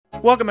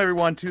Welcome,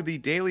 everyone, to the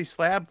Daily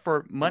Slab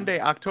for Monday,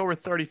 October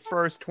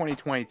 31st,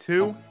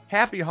 2022.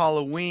 Happy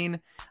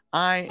Halloween.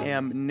 I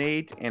am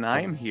Nate, and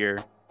I am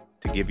here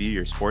to give you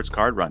your sports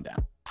card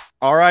rundown.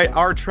 All right,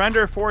 our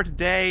trender for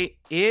today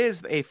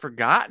is a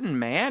forgotten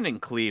man in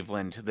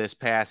Cleveland this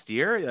past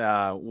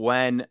year.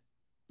 When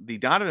the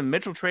Donovan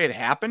Mitchell trade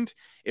happened,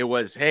 it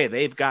was, hey,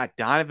 they've got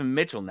Donovan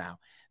Mitchell now.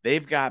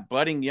 They've got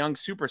budding young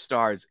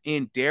superstars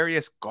in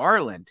Darius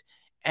Garland,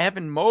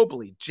 Evan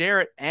Mobley,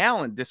 Jarrett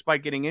Allen.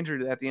 Despite getting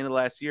injured at the end of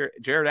last year,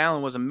 Jarrett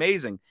Allen was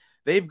amazing.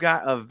 They've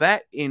got a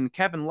vet in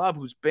Kevin Love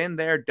who's been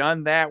there,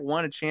 done that,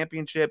 won a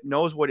championship,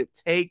 knows what it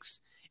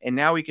takes, and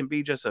now he can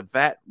be just a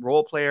vet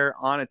role player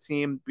on a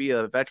team, be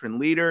a veteran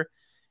leader.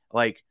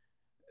 Like,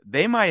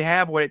 they might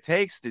have what it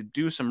takes to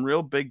do some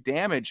real big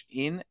damage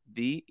in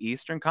the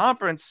Eastern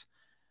Conference.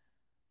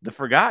 The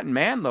forgotten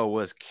man, though,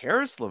 was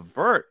Caris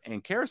LeVert.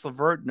 And Caris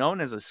LeVert, known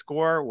as a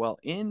scorer, well,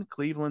 in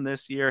Cleveland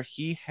this year,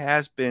 he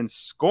has been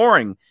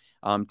scoring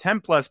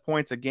 10-plus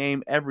points a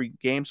game every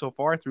game so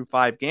far through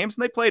 5 games.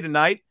 And they play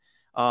tonight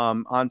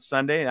on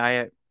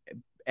Sunday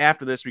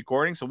after this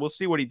recording, so we'll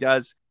see what he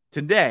does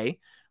today.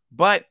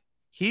 But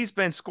he's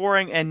been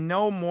scoring, and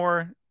no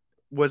more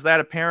was that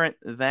apparent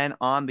than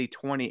on the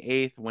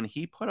 28th when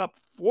he put up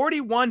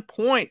 41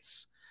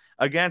 points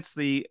against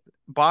the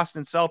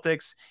Boston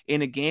Celtics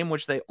in a game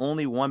which they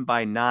only won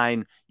by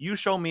 9. You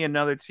show me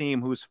another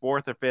team whose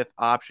 4th or 5th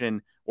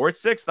option or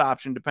 6th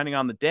option, depending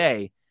on the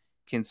day,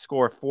 can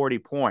score 40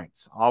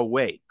 points. I'll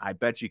wait. I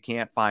bet you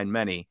can't find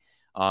many.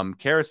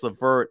 Caris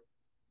LeVert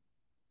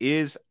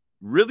is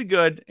really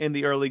good in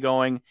the early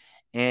going,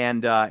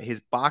 and his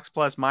box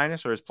plus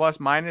minus, or his plus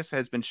minus,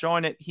 has been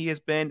showing it. He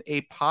has been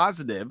a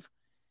positive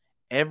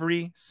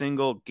every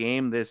single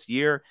game this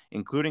year,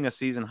 including a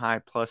season high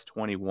plus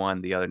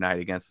 21 the other night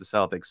against the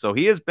Celtics. So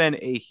he has been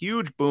a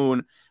huge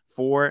boon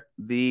for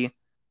the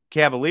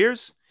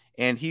Cavaliers,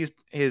 and his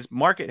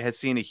market has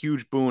seen a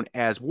huge boon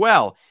as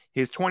well.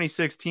 His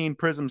 2016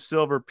 Prism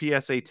Silver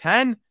PSA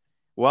 10,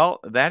 well,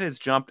 that has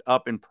jumped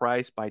up in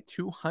price by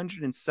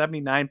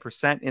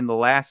 279% in the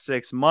last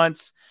 6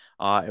 months.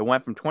 It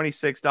went from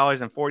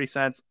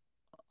 $26.40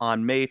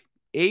 on May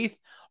 8th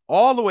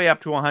all the way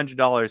up to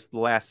 $100 the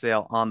last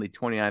sale on the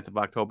 29th of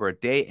October, a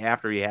day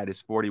after he had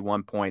his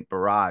 41-point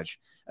barrage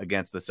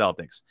against the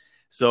Celtics.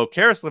 So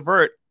Caris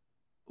LeVert,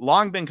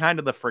 long been kind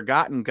of the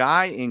forgotten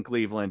guy in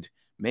Cleveland,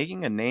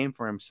 making a name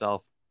for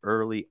himself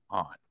early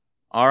on.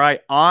 All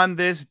right, on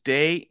this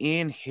day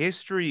in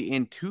history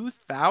in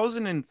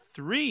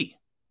 2003,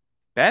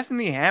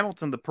 Bethany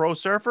Hamilton, the pro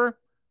surfer,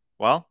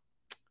 well,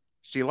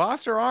 she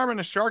lost her arm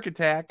in a shark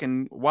attack,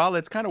 and while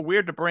it's kind of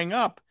weird to bring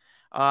up,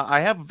 I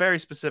have a very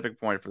specific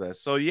point for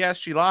this. So, yes,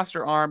 she lost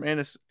her arm in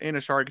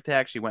a shark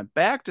attack. She went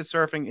back to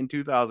surfing in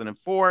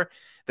 2004.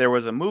 There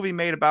was a movie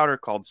made about her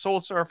called Soul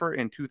Surfer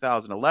in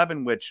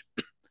 2011, which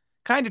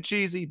kind of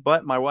cheesy,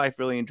 but my wife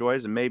really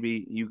enjoys, and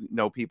maybe you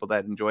know people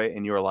that enjoy it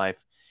in your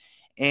life.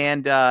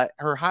 And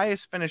her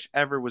highest finish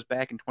ever was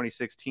back in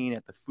 2016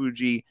 at the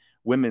Fuji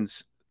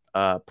Women's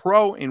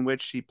Pro, in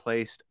which she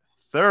placed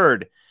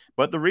 3rd.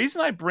 But the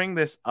reason I bring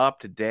this up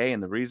today,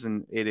 and the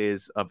reason it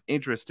is of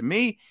interest to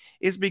me,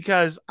 is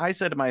because I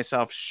said to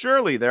myself,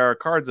 surely there are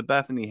cards of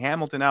Bethany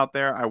Hamilton out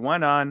there. I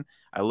went on,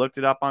 I looked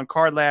it up on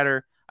Card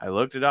Ladder, I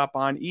looked it up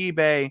on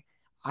eBay.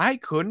 I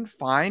couldn't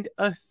find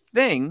a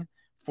thing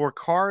for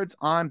cards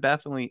on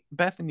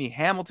Bethany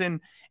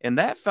Hamilton, and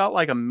that felt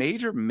like a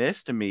major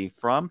miss to me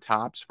from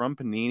Topps, from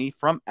Panini,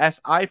 from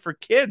SI for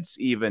Kids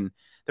even.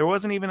 There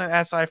wasn't even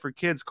an SI for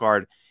Kids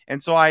card.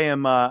 And so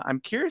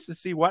I'm curious to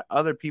see what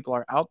other people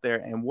are out there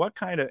and what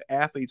kind of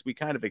athletes we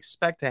kind of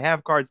expect to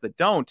have cards that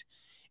don't,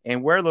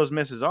 and where those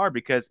misses are.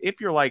 Because if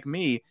you're like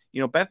me,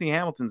 you know, Bethany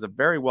Hamilton's a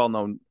very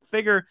well-known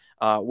figure,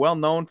 well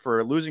known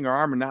for losing her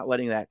arm and not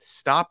letting that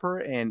stop her,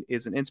 and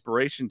is an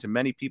inspiration to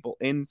many people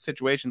in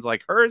situations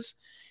like hers.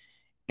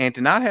 And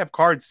to not have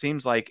cards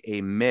seems like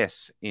a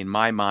miss in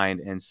my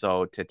mind. And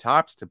so to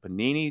Topps, to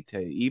Panini, to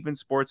even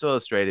Sports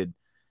Illustrated,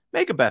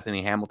 make a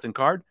Bethany Hamilton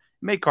card.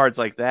 Make cards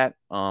like that.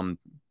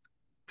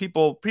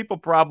 People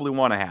probably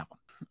want to have them.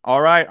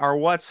 All right, our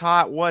what's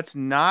hot, what's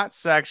not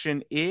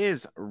section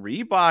is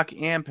Reebok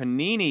and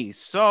Panini.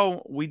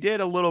 So we did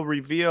a little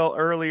reveal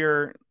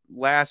earlier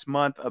last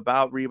month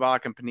about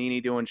Reebok and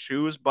Panini doing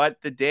shoes,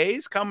 but the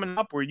day's coming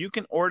up where you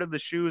can order the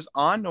shoes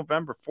on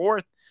November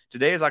 4th.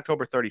 Today is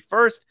October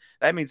 31st.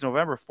 That means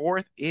November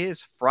 4th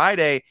is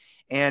Friday,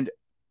 and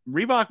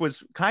Reebok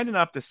was kind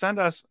enough to send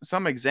us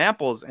some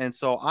examples, and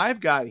so I've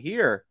got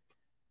here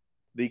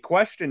the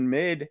Question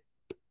Mid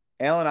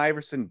Allen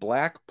Iverson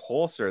Black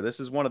Pulsar. This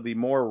is one of the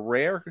more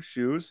rare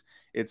shoes.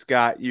 It's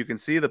got, you can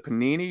see the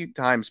Panini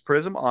times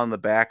Prism on the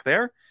back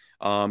there.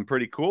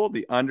 Pretty cool.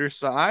 The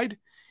underside.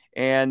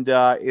 And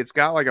it's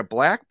got like a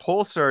black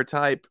Pulsar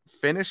type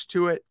finish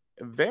to it.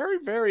 Very,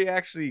 very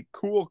actually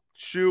cool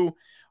shoe.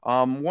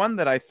 One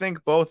that I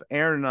think both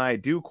Aaron and I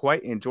do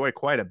quite enjoy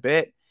quite a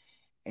bit.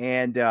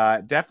 And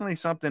definitely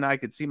something I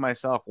could see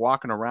myself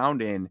walking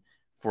around in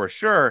for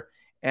sure.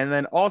 And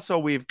then also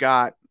we've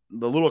got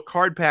the little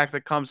card pack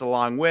that comes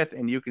along with,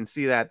 and you can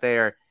see that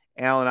there.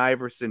 Allen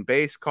Iverson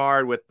base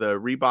card with the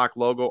Reebok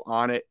logo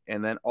on it,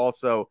 and then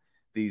also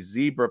the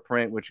zebra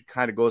print, which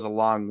kind of goes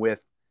along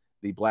with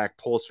the black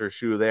Pulsar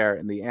shoe there,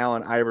 and the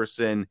Allen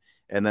Iverson,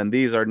 and then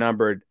these are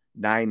numbered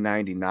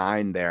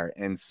 999 there.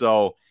 And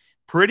so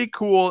pretty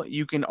cool.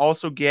 You can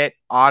also get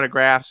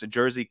autographs,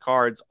 jersey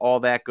cards,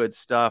 all that good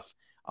stuff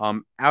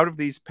out of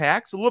these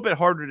packs. A little bit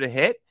harder to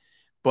hit,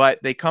 but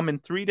they come in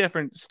 3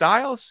 different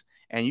styles,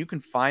 and you can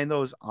find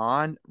those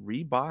on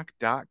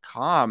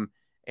Reebok.com,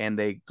 and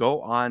they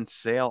go on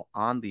sale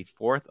on the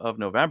 4th of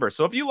November.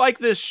 So if you like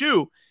this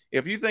shoe,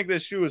 if you think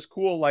this shoe is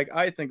cool, like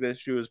I think this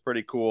shoe is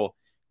pretty cool,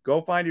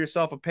 go find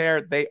yourself a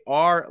pair. They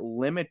are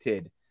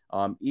limited.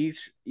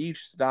 Each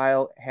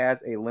style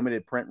has a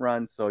limited print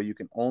run, so you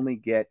can only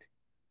get,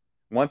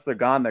 once they're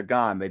gone, they're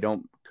gone. They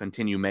don't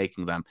continue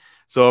making them.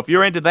 So if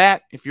you're into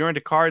that, if you're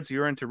into cards,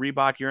 you're into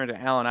Reebok, you're into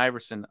Allen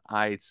Iverson,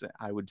 I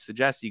would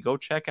suggest you go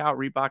check out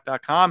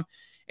Reebok.com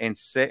and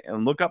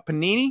look up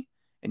Panini,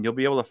 and you'll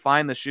be able to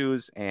find the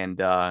shoes and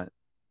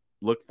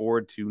look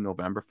forward to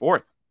November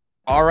 4th.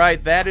 All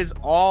right, that is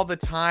all the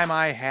time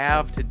I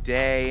have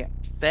today.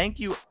 Thank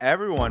you,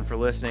 everyone, for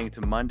listening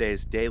to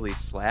Monday's Daily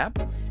Slab,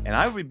 and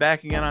I will be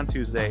back again on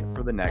Tuesday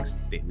for the next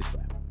Daily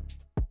Slab.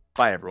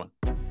 Bye, everyone.